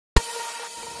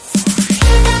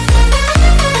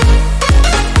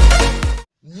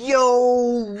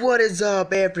What is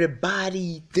up,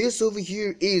 everybody? This over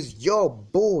here is your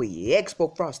boy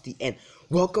ExpoFrosty, and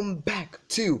welcome back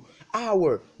to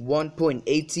our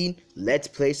 1.18 Let's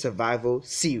Play Survival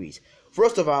series.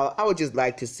 First of all, I would just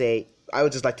like to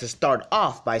start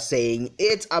off by saying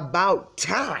it's about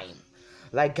time.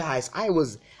 Like, guys,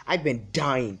 I've been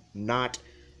dying not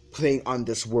playing on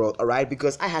this world, alright?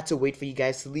 Because I had to wait for you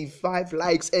guys to leave 5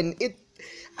 likes, and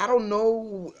I don't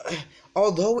know,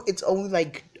 although it's only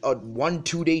like a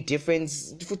 1-2 day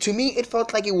difference, to me it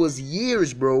felt like it was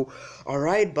years, bro.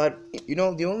 Alright, but you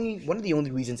know, one of the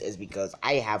only reasons is because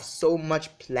I have so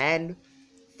much planned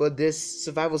for this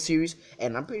survival series,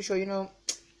 and I'm pretty sure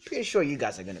you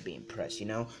guys are gonna be impressed, you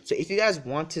know. So if you guys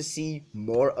want to see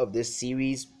more of this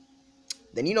series,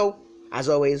 then as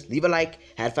always, leave a like.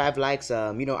 Had 5 likes,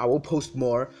 I will post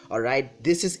more. Alright,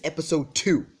 this is episode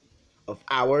 2 of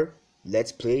our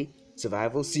Let's Play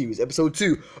Survival series, episode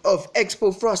 2 of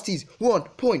ExpoFrosty's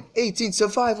 1.18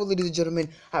 survival, ladies and gentlemen.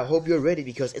 I hope you're ready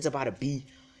because it's about to be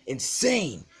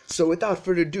insane. So without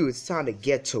further ado, it's time to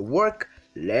get to work.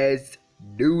 Let's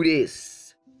do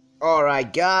this.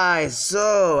 Alright, guys,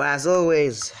 so as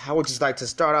always, I would just like to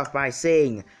start off by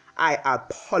saying I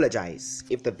apologize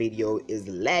if the video is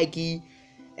laggy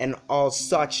and all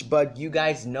such, but you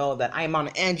guys know that I'm on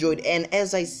Android, and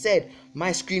as I said,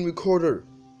 my screen recorder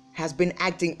has been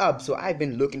acting up, so I've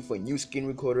been looking for new screen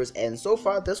recorders, and so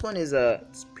far this one is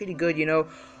it's pretty good, you know.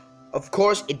 Of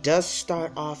course, it does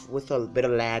start off with a bit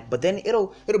of lag, but then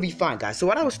it'll be fine, guys. So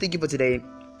what I was thinking for today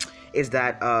is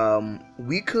that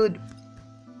we could,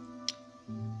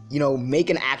 make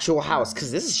an actual house,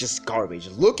 because this is just garbage.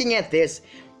 Looking at this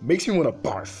makes me want to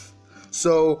barf.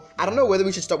 So I don't know whether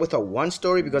we should start with a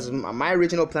 1-story, because my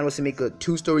original plan was to make a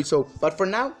 2-story. So, but for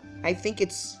now, I think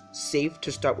it's safe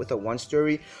to start with a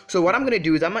 1-story. So what I'm gonna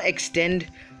do is I'm gonna extend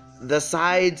the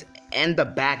sides and the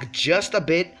back just a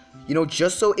bit,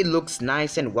 just so it looks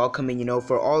nice and welcoming,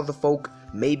 for all the folk.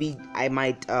 Maybe I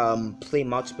might play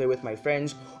multiplayer with my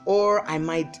friends, or I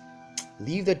might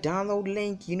leave the download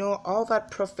link, all that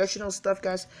professional stuff,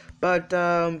 guys. But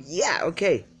yeah,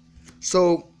 okay.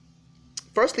 So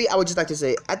firstly, I would just like to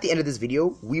say, at the end of this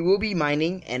video, we will be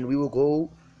mining, and we will go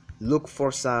look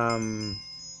for some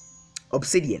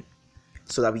obsidian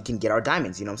so that we can get our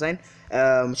diamonds, you know what I'm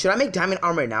saying? Should I make diamond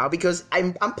armor now? Because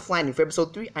I'm planning for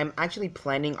episode 3, I'm actually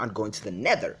planning on going to the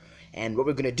nether. And what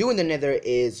we're gonna do in the nether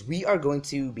is we are going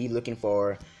to be looking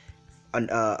for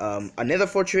a nether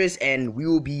fortress, and we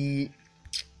will be,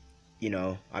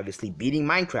 obviously beating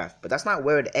Minecraft. But that's not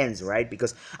where it ends, right?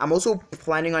 Because I'm also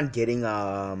planning on getting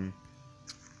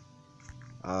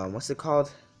what's it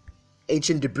called,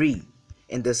 ancient debris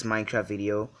in this Minecraft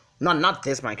video. Not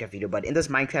this Minecraft video, but in this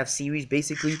Minecraft series,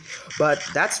 basically. But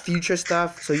that's future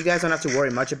stuff, so you guys don't have to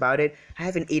worry much about it. I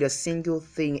haven't ate a single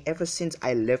thing ever since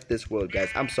I left this world, guys.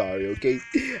 I'm sorry, okay?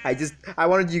 I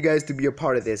wanted you guys to be a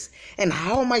part of this. And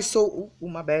how am I so... Oh,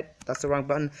 my bad. That's the wrong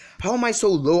button. How am I so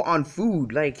low on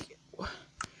food? Like,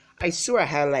 I swear I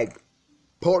had, like,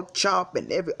 pork chop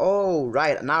and every... Oh,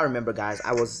 right. Now I remember, guys.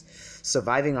 I was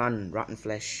surviving on rotten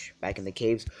flesh back in the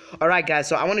caves. Alright, guys.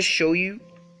 So I want to show you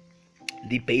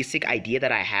the basic idea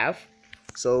that I have.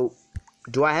 So,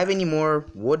 do I have any more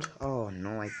wood? Oh,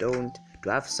 no, I don't. Do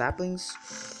I have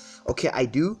saplings? Okay, I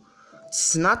do.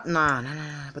 It's not... Nah,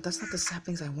 but that's not the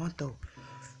saplings I want, though.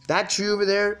 That tree over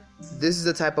there, this is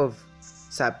the type of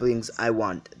saplings I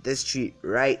want. This tree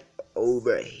right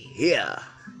over here.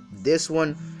 This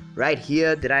one right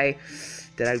here. Did I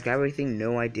grab everything?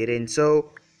 No, I didn't. So,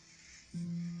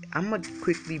 I'm gonna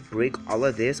quickly break all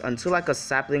of this until like a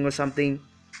sapling or something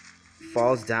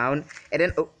falls down, and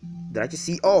then, oh, did I just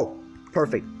see? Oh,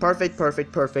 perfect.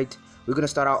 We're gonna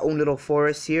start our own little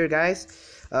forest here, guys.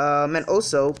 And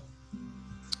also,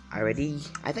 I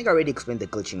think I already explained the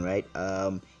glitching, right?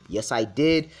 Yes, I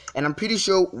did, and I'm pretty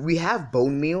sure we have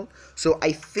bone meal. So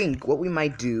I think what we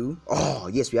might do, oh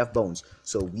yes, we have bones,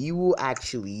 so we will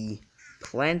actually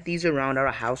plant these around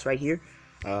our house right here,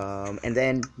 and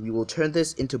then we will turn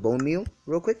this into bone meal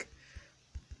real quick.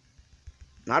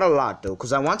 Not a lot, though,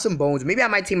 because I want some bones. Maybe I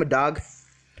might tame a dog.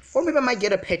 Or maybe I might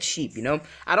get a pet sheep,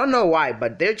 I don't know why,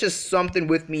 but there's just something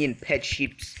with me in pet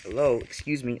sheeps. Hello,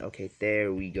 excuse me. Okay,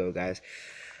 there we go, guys.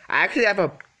 I actually have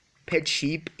a pet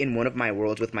sheep in one of my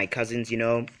worlds with my cousins,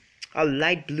 A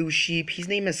light blue sheep. His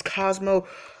name is Cosmo.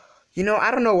 I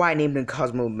don't know why I named him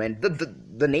Cosmo, man.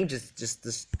 The name just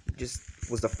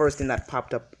was the first thing that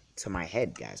popped up to my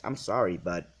head, guys. I'm sorry,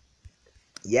 but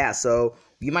yeah, so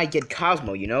we might get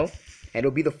Cosmo, and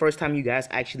it'll be the first time you guys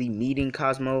actually meeting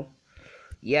Cosmo.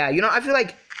 Yeah, I feel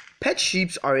like pet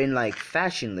sheeps are in like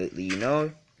fashion lately,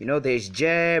 You know, there's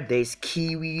Jeb, there's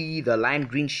Kiwi, the lime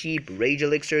green sheep, Rage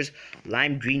Elixirs,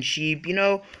 lime green sheep, you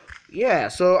know. Yeah,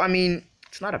 so, I mean,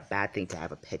 it's not a bad thing to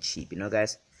have a pet sheep, you know,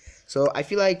 guys. So, I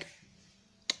feel like,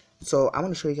 so, I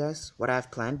want to show you guys what I have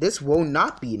planned. This will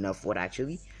not be enough wood,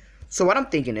 actually. So, what I'm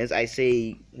thinking is, I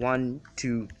say 1,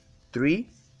 2, 3,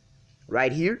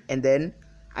 right here, and then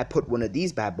I put one of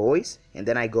these bad boys, and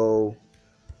then I go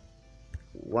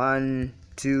 1,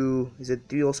 2, is it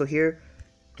 3 also here?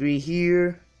 3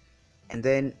 here, and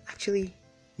then actually,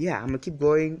 yeah, I'm gonna keep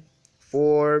going.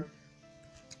 4,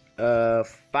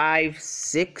 5,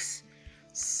 6,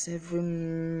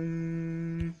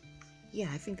 7. Yeah,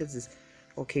 I think this is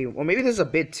okay. Or maybe this is a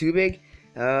bit too big.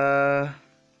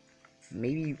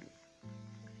 Maybe.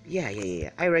 Yeah.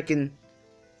 I reckon.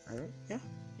 Yeah.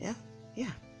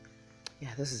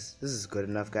 This is good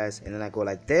enough, guys. And then I go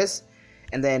like this,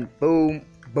 and then boom,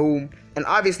 boom, and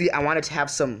obviously I wanted to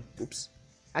have some. Oops.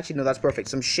 Actually, no, that's perfect.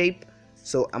 Some shape.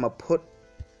 So I'm gonna put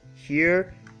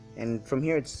here, and from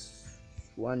here it's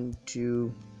 1,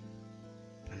 2,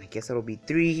 and I guess that'll be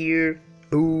 3 here.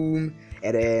 Boom,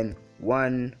 and then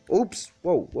 1. Oops.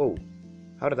 Whoa.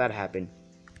 How did that happen?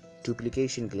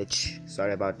 Duplication glitch.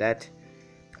 Sorry about that.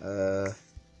 1,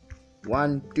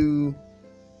 2,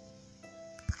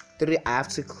 3. I have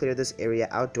to clear this area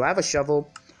out. Do I have a shovel?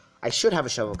 I should have a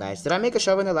shovel, guys. Did I make a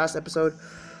shovel in the last episode?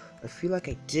 I feel like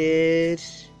I did,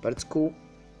 but it's cool.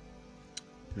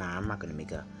 Nah, I'm not gonna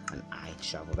make an iron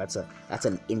shovel. That's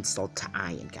an insult to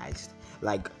iron, guys.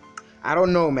 Like, I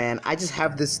don't know, man. I just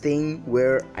have this thing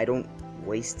where I don't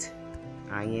waste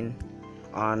iron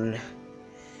on,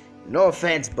 no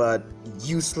offense, but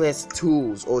useless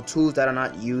tools, or tools that are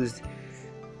not used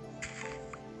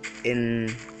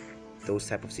in those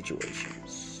type of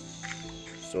situations.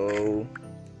 So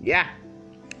yeah,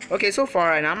 okay, so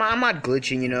far, and I'm not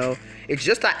glitching, you know. It's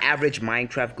just the average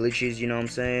Minecraft glitches, you know what I'm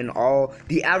saying? All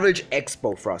the average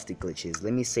ExpoFrosty glitches.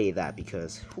 Let me say that,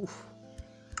 because whew,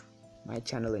 my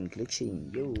channel and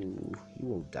glitching, yo, you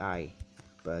will die.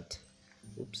 But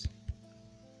oops.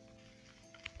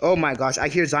 Oh my gosh, I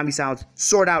hear zombie sounds.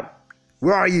 Sword out.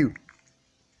 Where are you?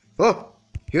 Oh,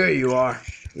 here you are.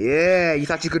 Yeah, you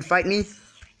thought you could fight me?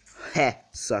 Heh,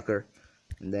 sucker.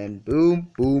 And then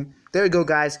boom, boom. There we go,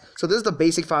 guys. So this is the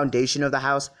basic foundation of the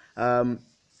house.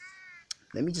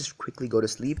 Let me just quickly go to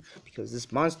sleep, because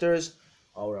these monsters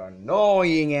are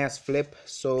annoying ass flip.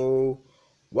 So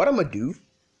what I'm gonna do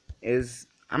is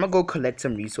I'm gonna go collect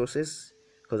some resources,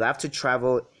 because I have to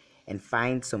travel and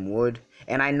find some wood.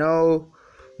 And I know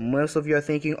most of you are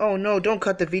thinking, oh no, don't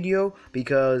cut the video,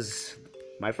 because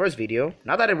my first video,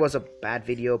 not that it was a bad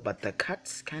video, but the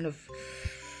cuts kind of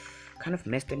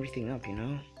messed everything up, you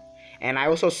know. And I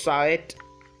also saw it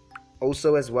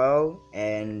also as well,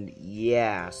 and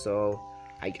yeah, so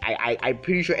I'm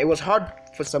pretty sure it was hard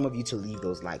for some of you to leave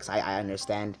those likes. I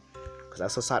understand, because I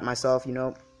also saw it myself, you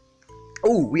know.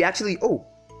 Oh, we actually, oh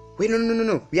wait,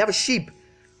 no, we have a sheep.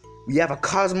 We have a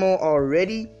Cosmo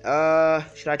already.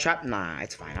 Should I trap? Nah,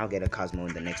 it's fine. I'll get a Cosmo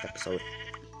in the next episode.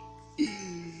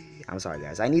 I'm sorry,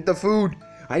 guys. I need the food.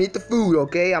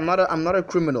 Okay, I'm not a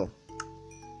criminal.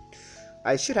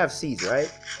 I should have seeds,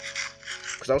 right?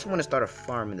 Because I also want to start a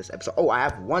farm in this episode. Oh, I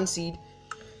have 1 seed.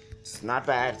 It's not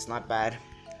bad.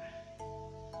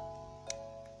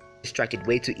 Distracted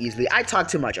way too easily. I talk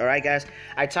too much, alright, guys?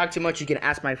 I talk too much. You can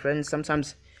ask my friends.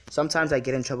 Sometimes I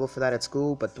get in trouble for that at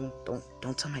school, but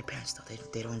don't tell my parents though. They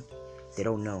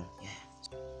don't know. Yeah.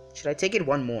 Should I take it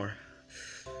one more?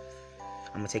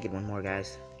 I'm gonna take it one more,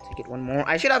 guys. Take it one more.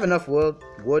 I should have enough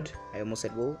wood. I almost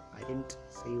said wool. I didn't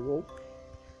say wool.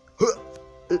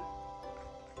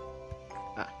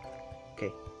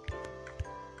 Okay.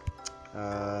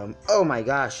 Oh my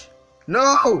gosh.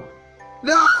 No!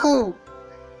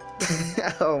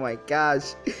 Oh my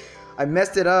gosh. I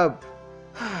messed it up.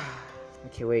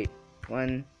 Okay, wait.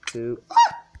 1, 2.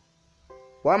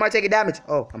 Why am I taking damage?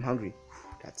 Oh, I'm hungry.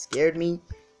 That scared me.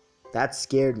 That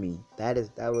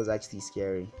was actually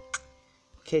scary.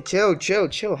 Okay, chill,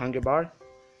 Hunger Bar.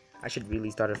 I should really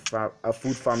start a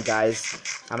food farm, guys.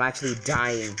 I'm actually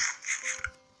dying.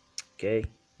 Okay.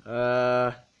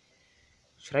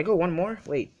 Should I go one more?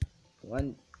 Wait.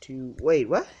 1, 2. Wait,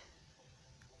 what?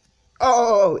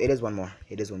 Oh, it is one more.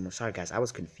 Sorry, guys. I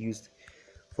was confused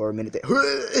for a minute there.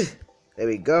 There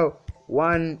we go.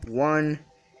 One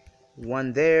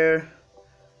there.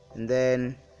 And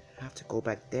then I have to go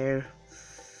back there.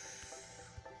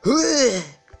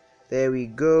 There we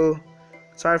go.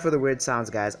 Sorry for the weird sounds,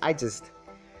 guys.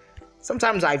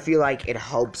 Sometimes I feel like it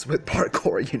helps with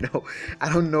parkour, you know.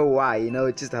 I don't know why, you know.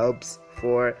 It just helps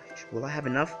for... Will I have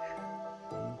enough?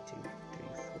 1, 2, 3,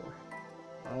 4.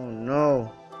 Oh,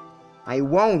 no. I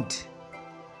won't.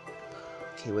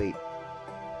 Okay, wait.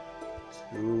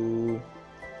 2.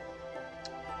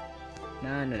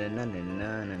 Nah.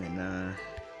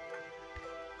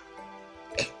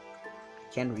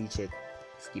 Can't reach it.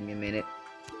 Just give me a minute.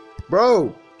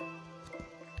 Bro!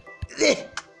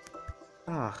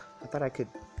 Ah, I thought I could.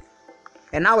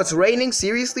 And now it's raining?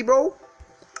 Seriously, bro?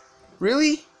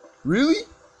 Really? Really?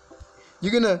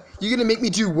 You're gonna make me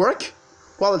do work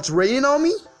while it's raining on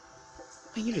me?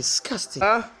 Man, you're disgusting.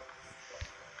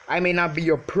 I may not be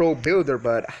a pro builder,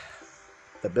 but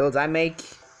the builds I make,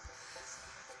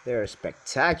 they're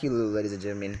spectacular, ladies and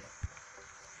gentlemen.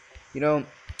 You know,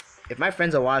 if my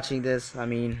friends are watching this, I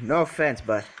mean, no offense,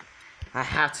 but I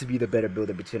have to be the better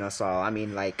builder between us all. I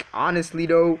mean, like, honestly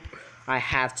though, I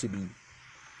have to be.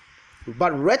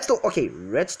 But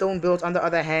redstone builds, on the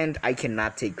other hand, I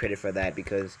cannot take credit for that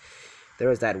because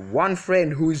there is that one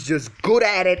friend who's just good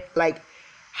at it. Like,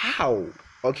 how?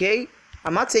 Okay?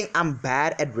 I'm not saying I'm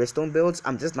bad at redstone builds.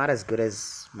 I'm just not as good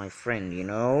as my friend, you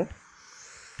know?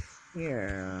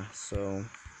 Yeah, so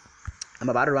I'm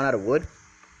about to run out of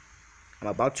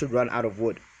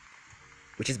wood.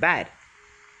 Which is bad.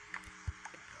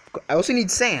 I also need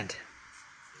sand.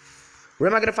 Where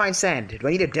am I gonna find sand? Do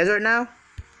I need a desert now?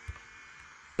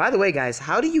 By the way, guys,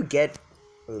 how do you get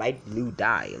light blue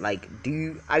dye? Like,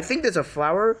 I think there's a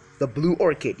flower, the blue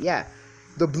orchid. Yeah,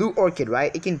 the blue orchid,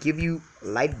 right? It can give you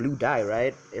light blue dye,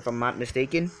 right? If I'm not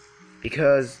mistaken.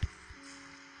 Because,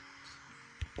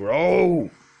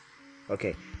 bro.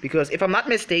 Okay, because if I'm not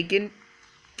mistaken,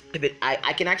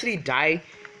 I can actually dye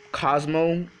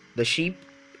Cosmo, the sheep,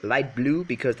 light blue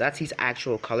because that's his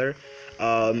actual color.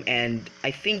 And I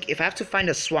think if I have to find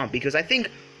a swamp, because I think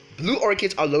blue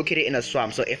orchids are located in a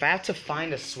swamp, so if I have to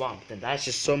find a swamp, then that's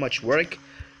just so much work.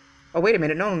 Oh, wait a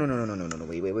minute. No.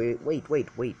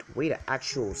 Wait an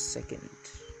actual second.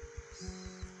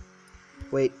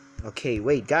 Wait. Okay,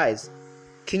 wait, guys.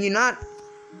 Can you not?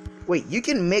 Wait, you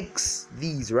can mix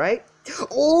these, right?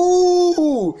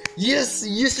 Oh, yes,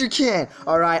 you can.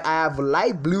 Alright, I have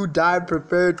light blue dye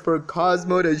prepared for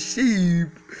Cosmo the sheep.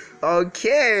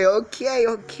 Okay.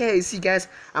 See, guys,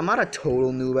 I'm not a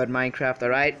total noob at Minecraft,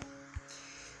 alright?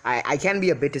 I can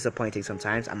be a bit disappointing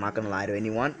sometimes. I'm not gonna lie to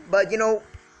anyone. But, you know,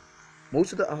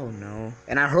 most of the... Oh, no.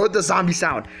 And I heard the zombie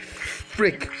sound.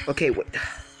 Frick. Okay, wait.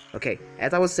 Okay,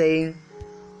 as I was saying,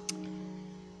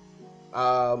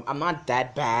 I'm not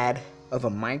that bad of a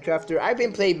Minecrafter. I've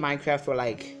been playing Minecraft for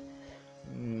like...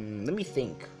 let me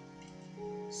think.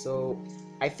 So,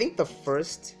 I think the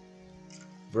first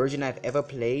version I've ever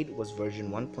played was version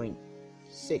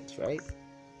 1.6, right?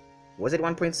 Was it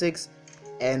 1.6?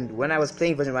 And when I was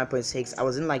playing version 1.6, I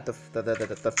was in like the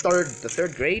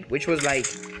third grade, which was like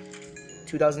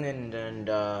 2000 and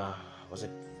was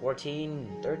it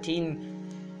 14,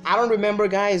 13? I don't remember,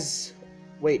 guys.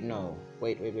 Wait, no.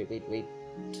 Wait.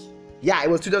 Yeah, it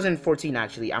was 2014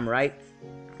 actually. I'm right.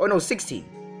 Oh no, 16.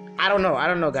 I don't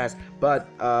know, guys. But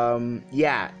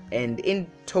yeah, and in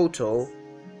total,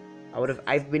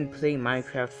 I've been playing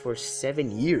Minecraft for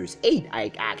 7 years. 8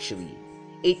 actually.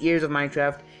 8 years of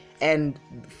Minecraft. And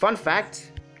fun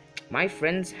fact, my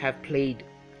friends have played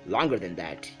longer than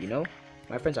that, you know?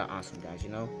 My friends are awesome, guys, you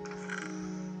know?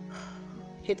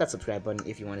 Hit that subscribe button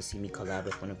if you want to see me collab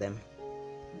with one of them.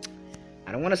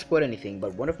 I don't want to spoil anything,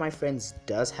 but one of my friends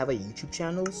does have a YouTube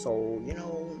channel, so, you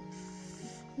know,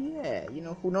 yeah, you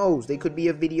know, who knows? There could be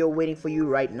a video waiting for you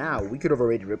right now. We could have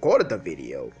already recorded the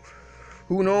video.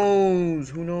 Who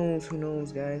knows,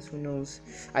 guys, who knows?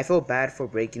 I feel bad for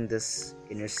breaking this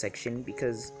intersection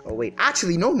because, oh wait,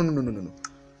 actually, no. I'm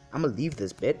gonna leave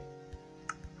this bit.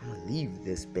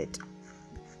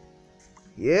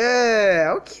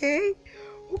 Yeah, okay.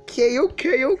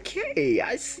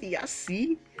 I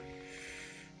see.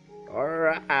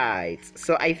 Alright,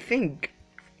 so I think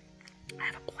I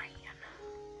have a plan.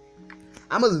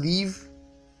 I'm gonna leave,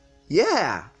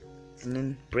 yeah, and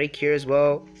then break here as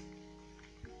well.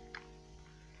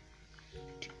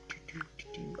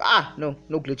 No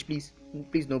glitch, please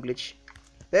no glitch.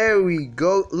 There we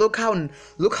go. Look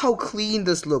how clean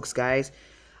this looks, guys.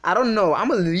 I don't know, I'm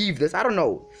gonna leave this. I don't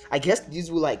know, I guess these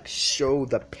will like show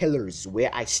the pillars where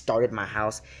I started my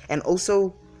house, and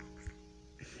also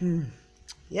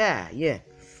yeah.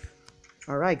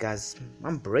 Alright, guys,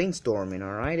 I'm brainstorming.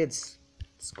 Alright, it's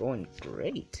going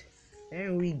great.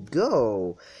 There we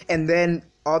go. And then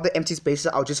all the empty spaces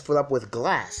I'll just fill up with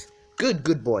glass. Good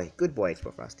boy,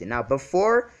 ExpoFrosty. Now,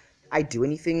 before I do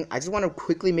anything, I just want to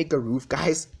quickly make a roof,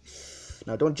 guys.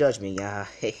 Now, don't judge me. I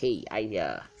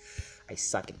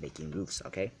suck at making roofs,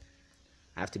 okay?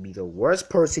 I have to be the worst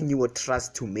person you would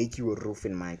trust to make you a roof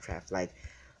in Minecraft. Like,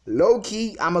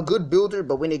 Low-key, I'm a good builder,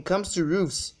 but when it comes to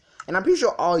roofs, and I'm pretty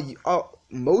sure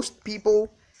most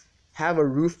people have a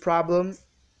roof problem.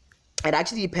 It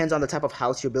actually depends on the type of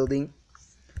house you're building.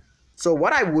 So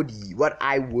what I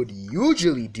would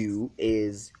usually do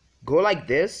is go like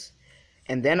this,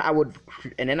 and then I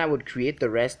would create the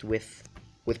rest with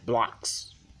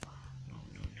blocks. No.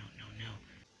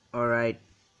 All right,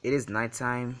 it is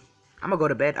nighttime. I'm gonna go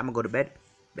to bed.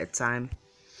 Bedtime.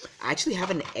 I actually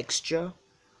have an extra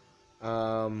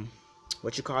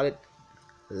what you call it,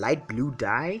 light blue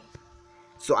dye.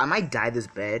 So I might dye this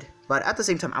bed, but at the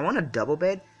same time I want a double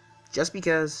bed just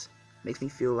because it makes me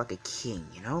feel like a king,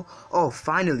 you know? Oh,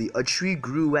 finally a tree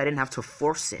grew. I didn't have to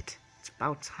force it. It's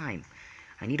about time.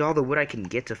 I need all the wood I can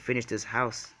get to finish this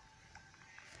house.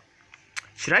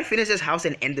 Should I finish this house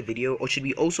and end the video, or should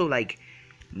we also like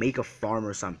make a farm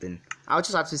or something? I'll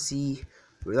just have to see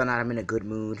whether or not I'm in a good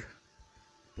mood.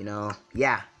 You know,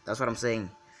 yeah, that's what I'm saying.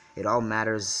 It all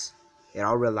matters. It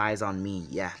all relies on me.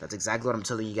 Yeah, that's exactly what I'm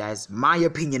telling you guys. My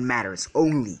opinion matters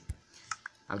only.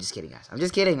 I'm just kidding, guys. I'm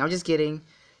just kidding.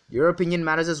 Your opinion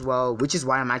matters as well, which is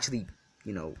why I'm actually,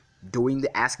 you know,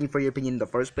 asking for your opinion in the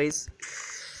first place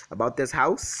about this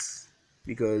house,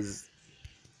 because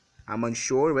I'm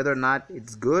unsure whether or not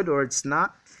it's good or it's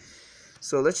not.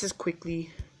 So let's just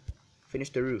quickly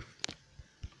finish the roof.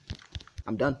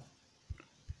 I'm done.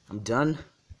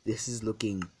 This is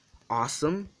looking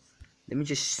awesome. Let me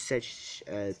just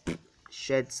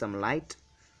shed some light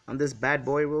on this bad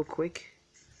boy real quick.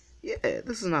 Yeah,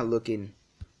 this is not looking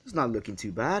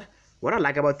too bad. What I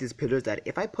like about this pillar is that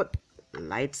if I put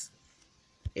lights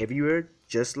everywhere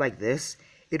just like this,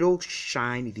 it'll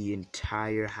shine the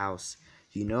entire house,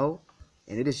 you know?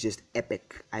 And it is just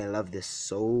epic. I love this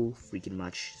so freaking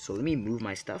much. So let me move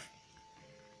my stuff.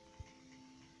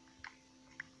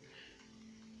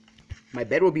 My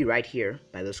bed will be right here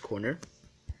by this corner.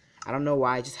 I don't know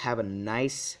why, I just have a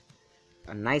nice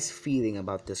feeling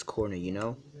about this corner, you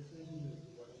know?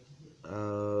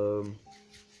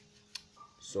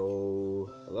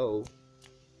 So hello.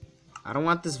 I don't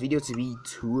want this video to be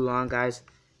too long, guys.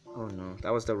 Oh no,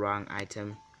 that was the wrong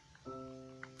item.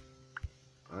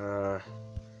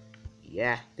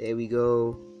 Yeah, there we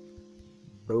go.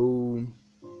 Boom.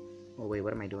 Oh wait,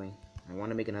 what am I doing? I want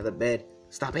to make another bed.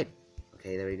 Stop it.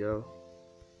 Okay, there we go.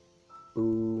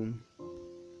 Boom.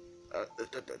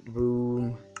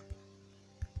 Boom.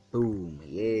 Boom.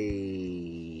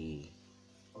 Yay.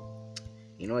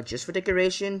 You know what? Just for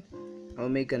decoration, I'll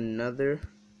make another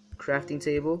crafting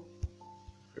table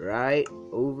right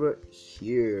over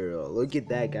here. Look at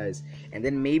that, guys. And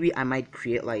then maybe I might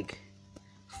create like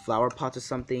flower pots or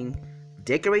something.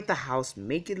 Decorate the house.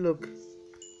 Make it look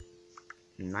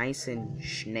nice and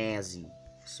snazzy.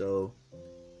 So,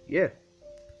 yeah.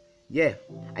 Yeah,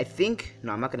 I think,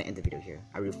 no, I'm not gonna end the video here.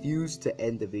 I refuse to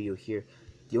end the video here.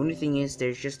 The only thing is,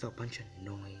 there's just a bunch of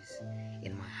noise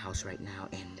in my house right now,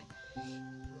 and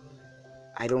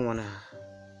I don't wanna,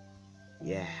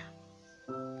 yeah.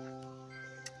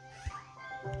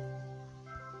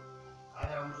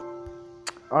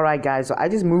 Alright guys, so I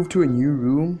just moved to a new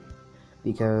room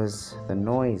because the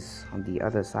noise on the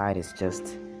other side is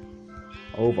just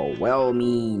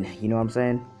overwhelming, you know what I'm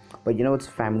saying? But you know, it's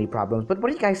family problems. But what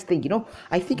do you guys think? You know,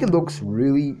 I think it looks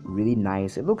really, really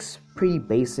nice. It looks pretty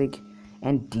basic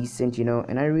and decent, you know,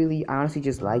 and I honestly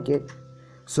just like it.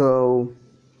 So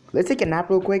let's take a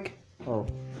nap real quick. Oh,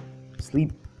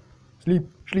 sleep. It's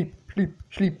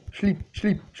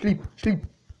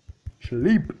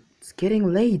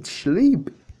getting late. Sleep,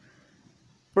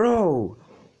 bro.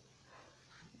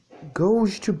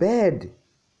 Goes to bed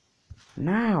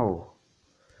now.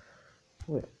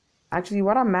 Wait. Actually,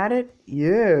 what I'm mad at?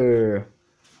 Yeah.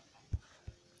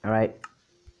 Alright.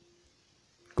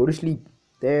 Go to sleep.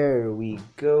 There we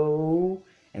go.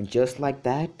 And just like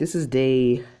that, this is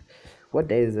day... What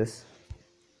day is this?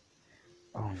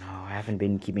 Oh no, I haven't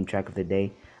been keeping track of the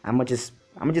day. I'm gonna just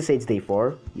say it's day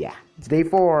 4. Yeah, it's day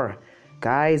 4.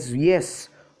 Guys, yes.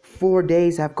 4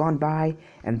 days have gone by,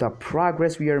 and the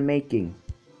progress we are making.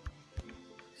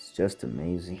 It's just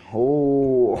amazing.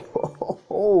 Oh.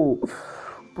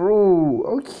 Bro,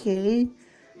 okay.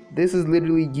 This is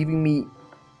literally giving me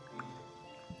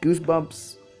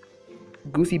goosebumps.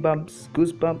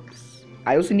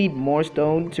 I also need more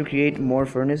stone to create more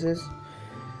furnaces.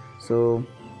 So,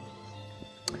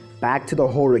 back to the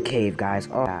horror cave, guys.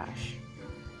 Oh gosh.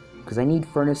 Because I need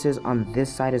furnaces on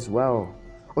this side as well.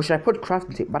 Or should I put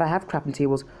crafting tables? But I have crafting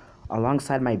tables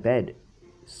alongside my bed.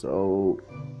 So...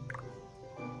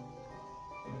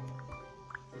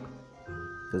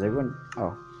 Does everyone...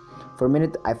 Oh. For a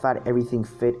minute, I thought everything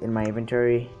fit in my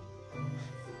inventory.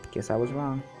 Guess I was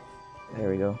wrong. There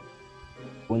we go.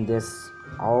 Doing this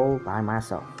all by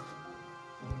myself.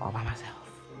 All by myself.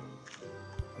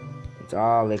 It's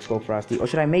all ExpoFrosty. Or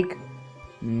should I make...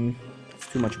 it's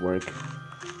too much work.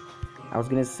 I was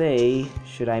gonna say,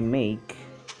 should I make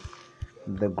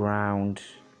the ground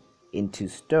into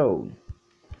stone?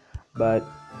 But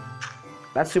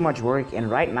that's too much work,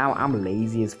 and right now I'm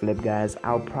lazy as flip, guys.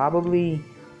 I'll probably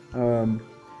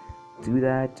do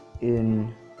that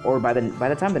in... or by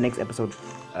the time the next episode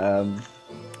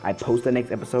I post the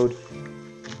next episode,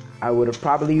 I would have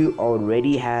probably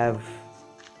already have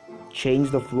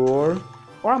changed the floor,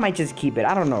 or I might just keep it.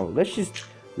 I don't know. Let's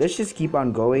just keep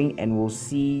on going, and we'll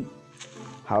see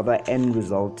how the end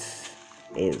result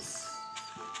is.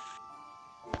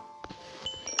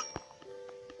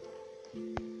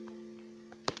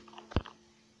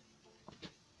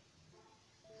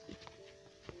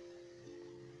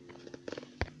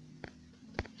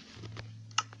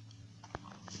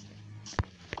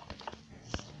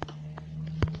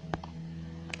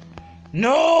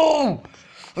 No!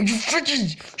 Are you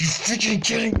freaking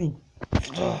kidding me?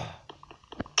 Ugh.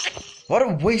 What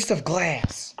a waste of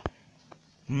glass.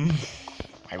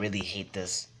 I really hate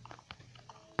this.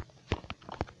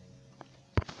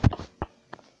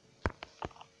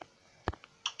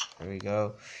 There we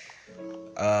go.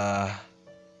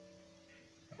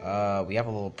 We have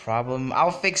a little problem.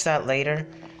 I'll fix that later.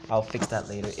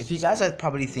 If you guys are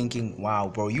probably thinking, wow,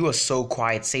 bro, you are so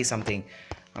quiet, say something.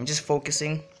 I'm just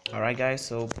focusing. Alright, guys,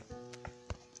 so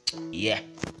yeah.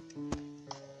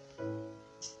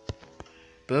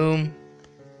 Boom.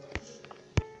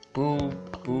 Boom,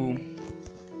 boom,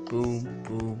 boom,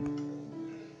 boom.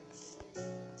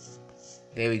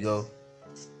 There we go.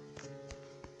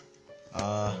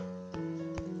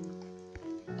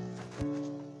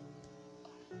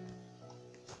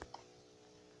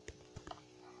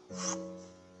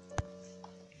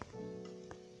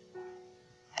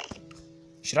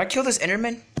 Should I kill this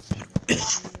Enderman?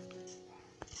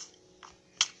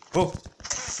 Oh,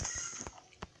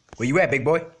 where you at, big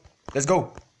boy? Let's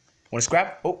go. Wanna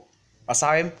scrap? Oh, I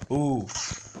saw him. Ooh,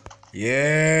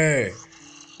 yeah.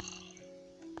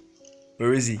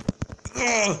 Where is he?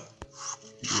 Yeah.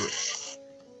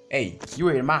 Hey, you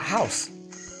were in my house.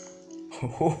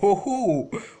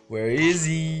 Where is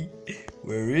he?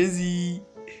 Where is he?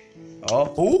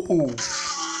 Oh,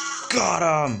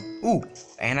 got him. Ooh,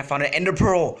 and I found an ender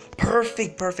pearl.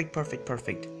 Perfect, perfect, perfect,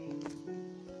 perfect.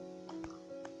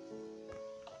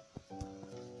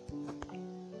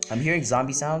 I'm hearing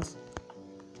zombie sounds,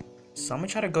 so I'm gonna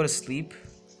try to go to sleep.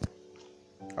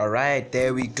 Alright,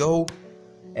 there we go.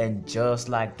 And just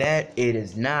like that, it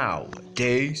is now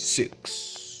day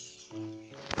 6.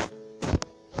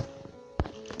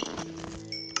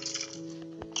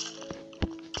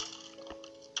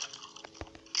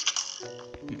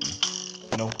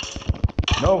 No.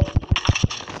 No.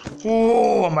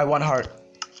 Oh, my one heart.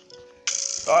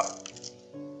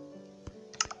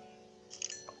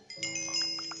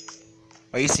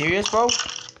 Are you serious, bro?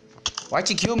 Why'd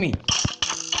you kill me?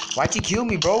 Why'd you kill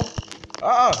me, bro?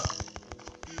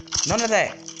 None of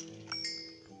that.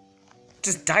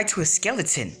 Just died to a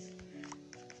skeleton.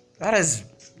 That is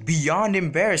beyond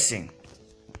embarrassing.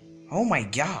 Oh my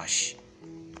gosh.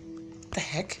 What the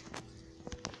heck?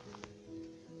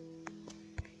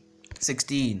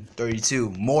 16, 32,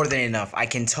 more than enough. I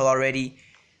can tell already.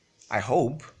 I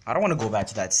hope. I don't want to go back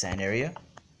to that sand area.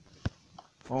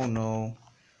 Oh no.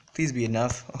 Please be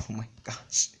enough. Oh my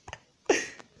gosh.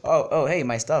 Oh, hey,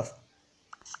 my stuff.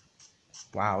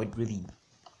 Wow, it really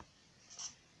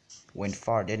went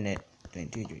far, didn't it?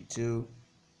 22, 22,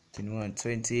 21,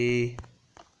 20.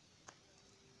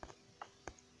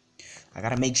 I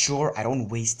gotta make sure I don't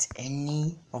waste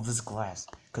any of this glass.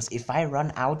 Because if I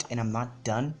run out and I'm not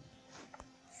done,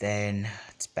 then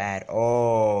it's bad.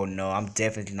 Oh no, I'm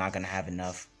definitely not gonna have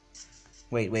enough.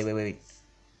 Wait.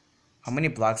 How many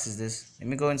blocks is this? Let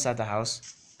me go inside the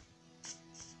house.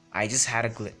 I just had a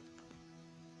glitch.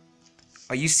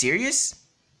 Are you serious?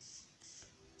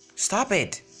 Stop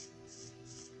it.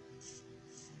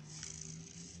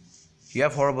 You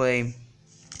have horrible aim.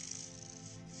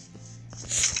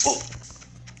 Oh!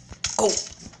 Go!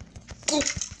 Go!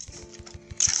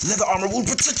 Leather armor will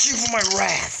protect you from my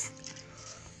wrath.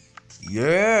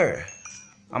 Yeah.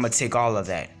 I'm gonna take all of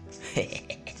that.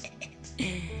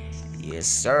 Yes,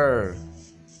 sir.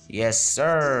 Yes,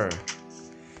 sir.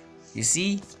 You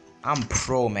see? I'm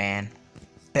pro, man.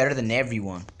 Better than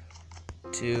everyone.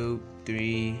 2,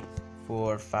 3,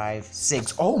 4, 5,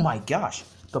 6. Oh my gosh.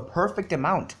 The perfect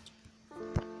amount.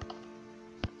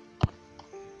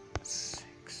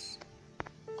 6,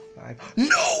 5.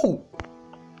 No!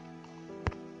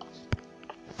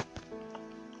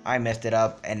 I messed it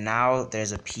up, and now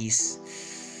there's a piece.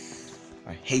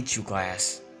 I hate you,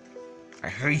 glass. I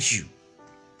hate you.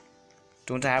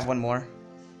 Don't I have one more?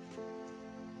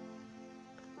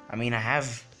 I mean, I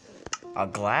have a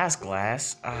glass.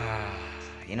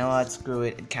 You know what? Screw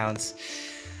it. It counts.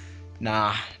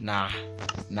 Nah.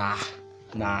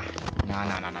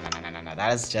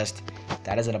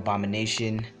 That is an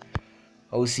abomination.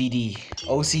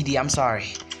 OCD, I'm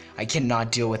sorry. I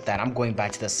cannot deal with that. I'm going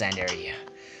back to the sand area.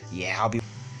 Yeah, I'll be...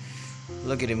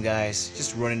 Look at him, guys.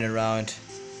 Just running around.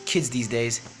 Kids these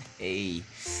days, hey,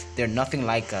 they're nothing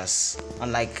like us.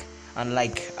 Unlike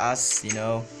us, you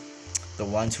know, the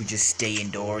ones who just stay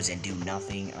indoors and do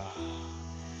nothing. Oh,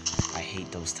 I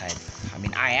hate those type. I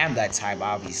mean, I am that type,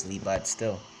 obviously, but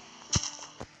still.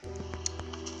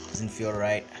 Doesn't feel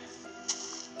right.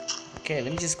 Okay,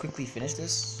 let me just quickly finish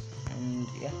this. And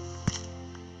yeah.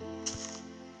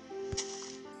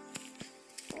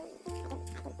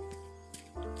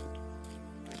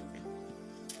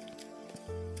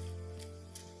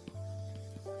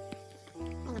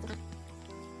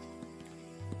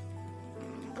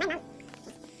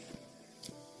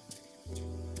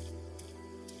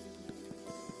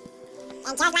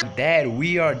 Dad,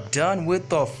 we are done with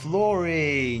the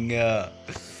flooring.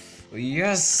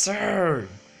 Yes, sir.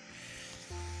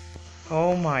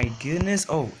 Oh my goodness.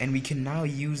 Oh, and we can now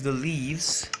use the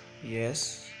leaves.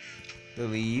 Yes, the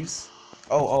leaves.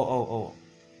 Oh.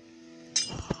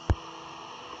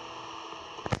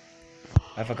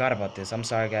 I forgot about this. I'm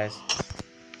sorry, guys.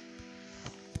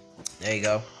 There you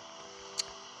go.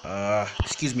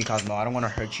 Excuse me, Cosmo. I don't want to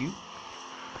hurt you.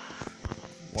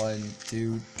 1,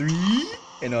 2, 3.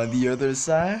 And on the other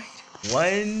side,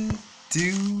 1,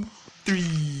 2, 3.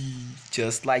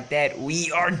 Just like that,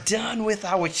 we are done with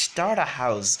our starter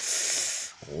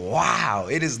house. Wow,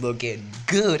 it is looking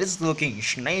good. It's looking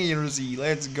snazzy.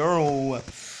 Let's go.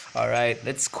 All right,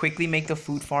 let's quickly make the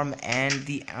food farm and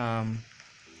the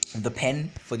pen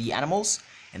for the animals,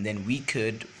 and then we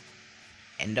could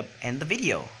end the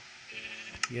video.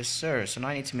 Yes, sir. So now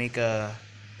I need to make a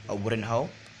wooden hoe.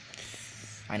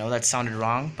 I know that sounded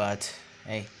wrong, but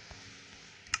hey,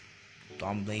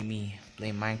 don't blame me.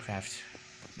 Blame Minecraft.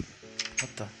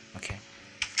 What the? Okay.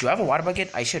 Do I have a water bucket?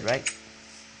 I should, right?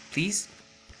 Please?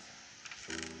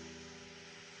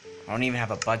 I don't even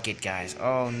have a bucket, guys.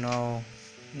 Oh, no.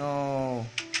 No.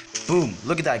 Boom.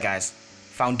 Look at that, guys.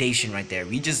 Foundation right there.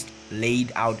 We just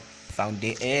laid out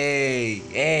foundation.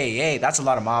 Hey. That's a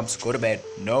lot of mobs. Go to bed.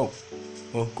 No.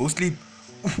 Oh, go sleep.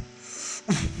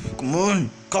 Come on.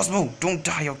 Cosmo, don't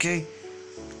die, okay?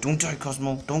 Don't die,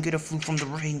 Cosmo. Don't get a flu from the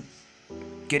rain.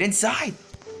 Get inside.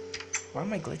 Why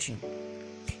am I glitching?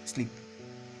 Sleep.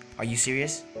 Are you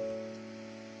serious?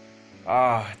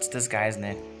 Oh, it's this guy, isn't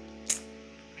it?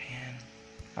 Man.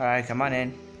 Alright, come on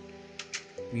in.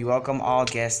 We welcome all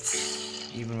guests,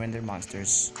 even when they're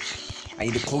monsters. I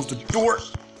need to close the door.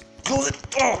 Close it.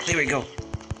 Oh, there we go.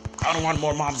 I don't want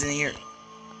more mobs in here.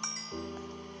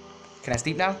 Can I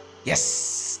sleep now?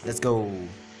 Yes. Let's go.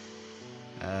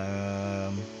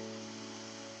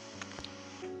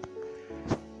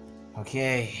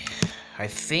 Okay. I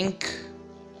think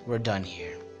we're done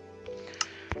here.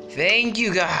 Thank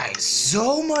you guys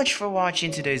so much for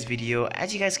watching today's video.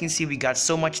 As you guys can see, we got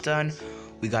so much done.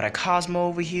 We got a Cosmo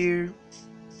over here.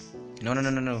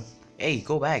 No. Hey,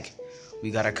 go back. We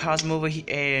got a Cosmo over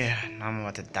here. I'm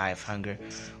about to die of hunger.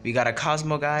 We got a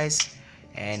Cosmo, guys.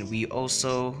 And we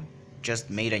also just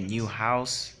made a new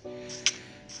house.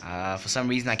 For some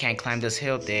reason, I can't climb this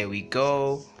hill. There we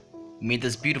go. We made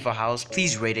this beautiful house.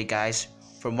 Please rate it, guys.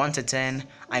 From 1 to 10.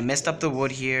 I messed up the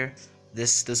wood here.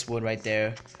 This wood right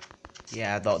there.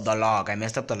 Yeah, the log. I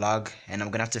messed up the log, and I'm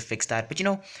gonna have to fix that. But you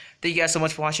know, thank you guys so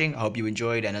much for watching. I hope you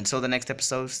enjoyed. And until the next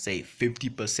episode, stay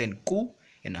 50% cool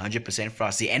and 100%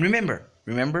 frosty. And remember,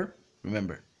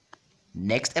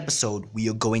 next episode we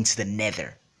are going to the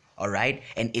Nether. Alright?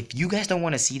 And if you guys don't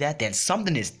want to see that, then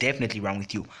something is definitely wrong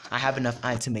with you. I have enough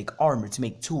iron to make armor, to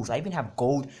make tools. I even have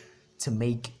gold to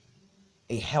make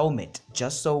a helmet,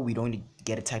 just so we don't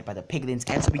get attacked by the piglins,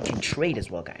 and so we can trade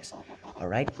as well, guys.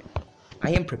 Alright?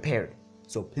 I am prepared.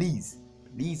 So please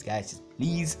guys, just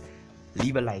please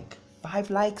leave a like. 5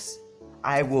 likes,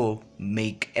 I will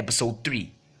make episode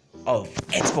 3 of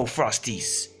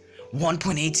ExpoFrosty's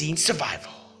 1.18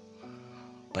 survival.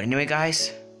 But anyway,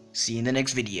 guys, see you in the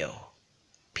next video.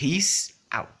 Peace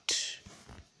out.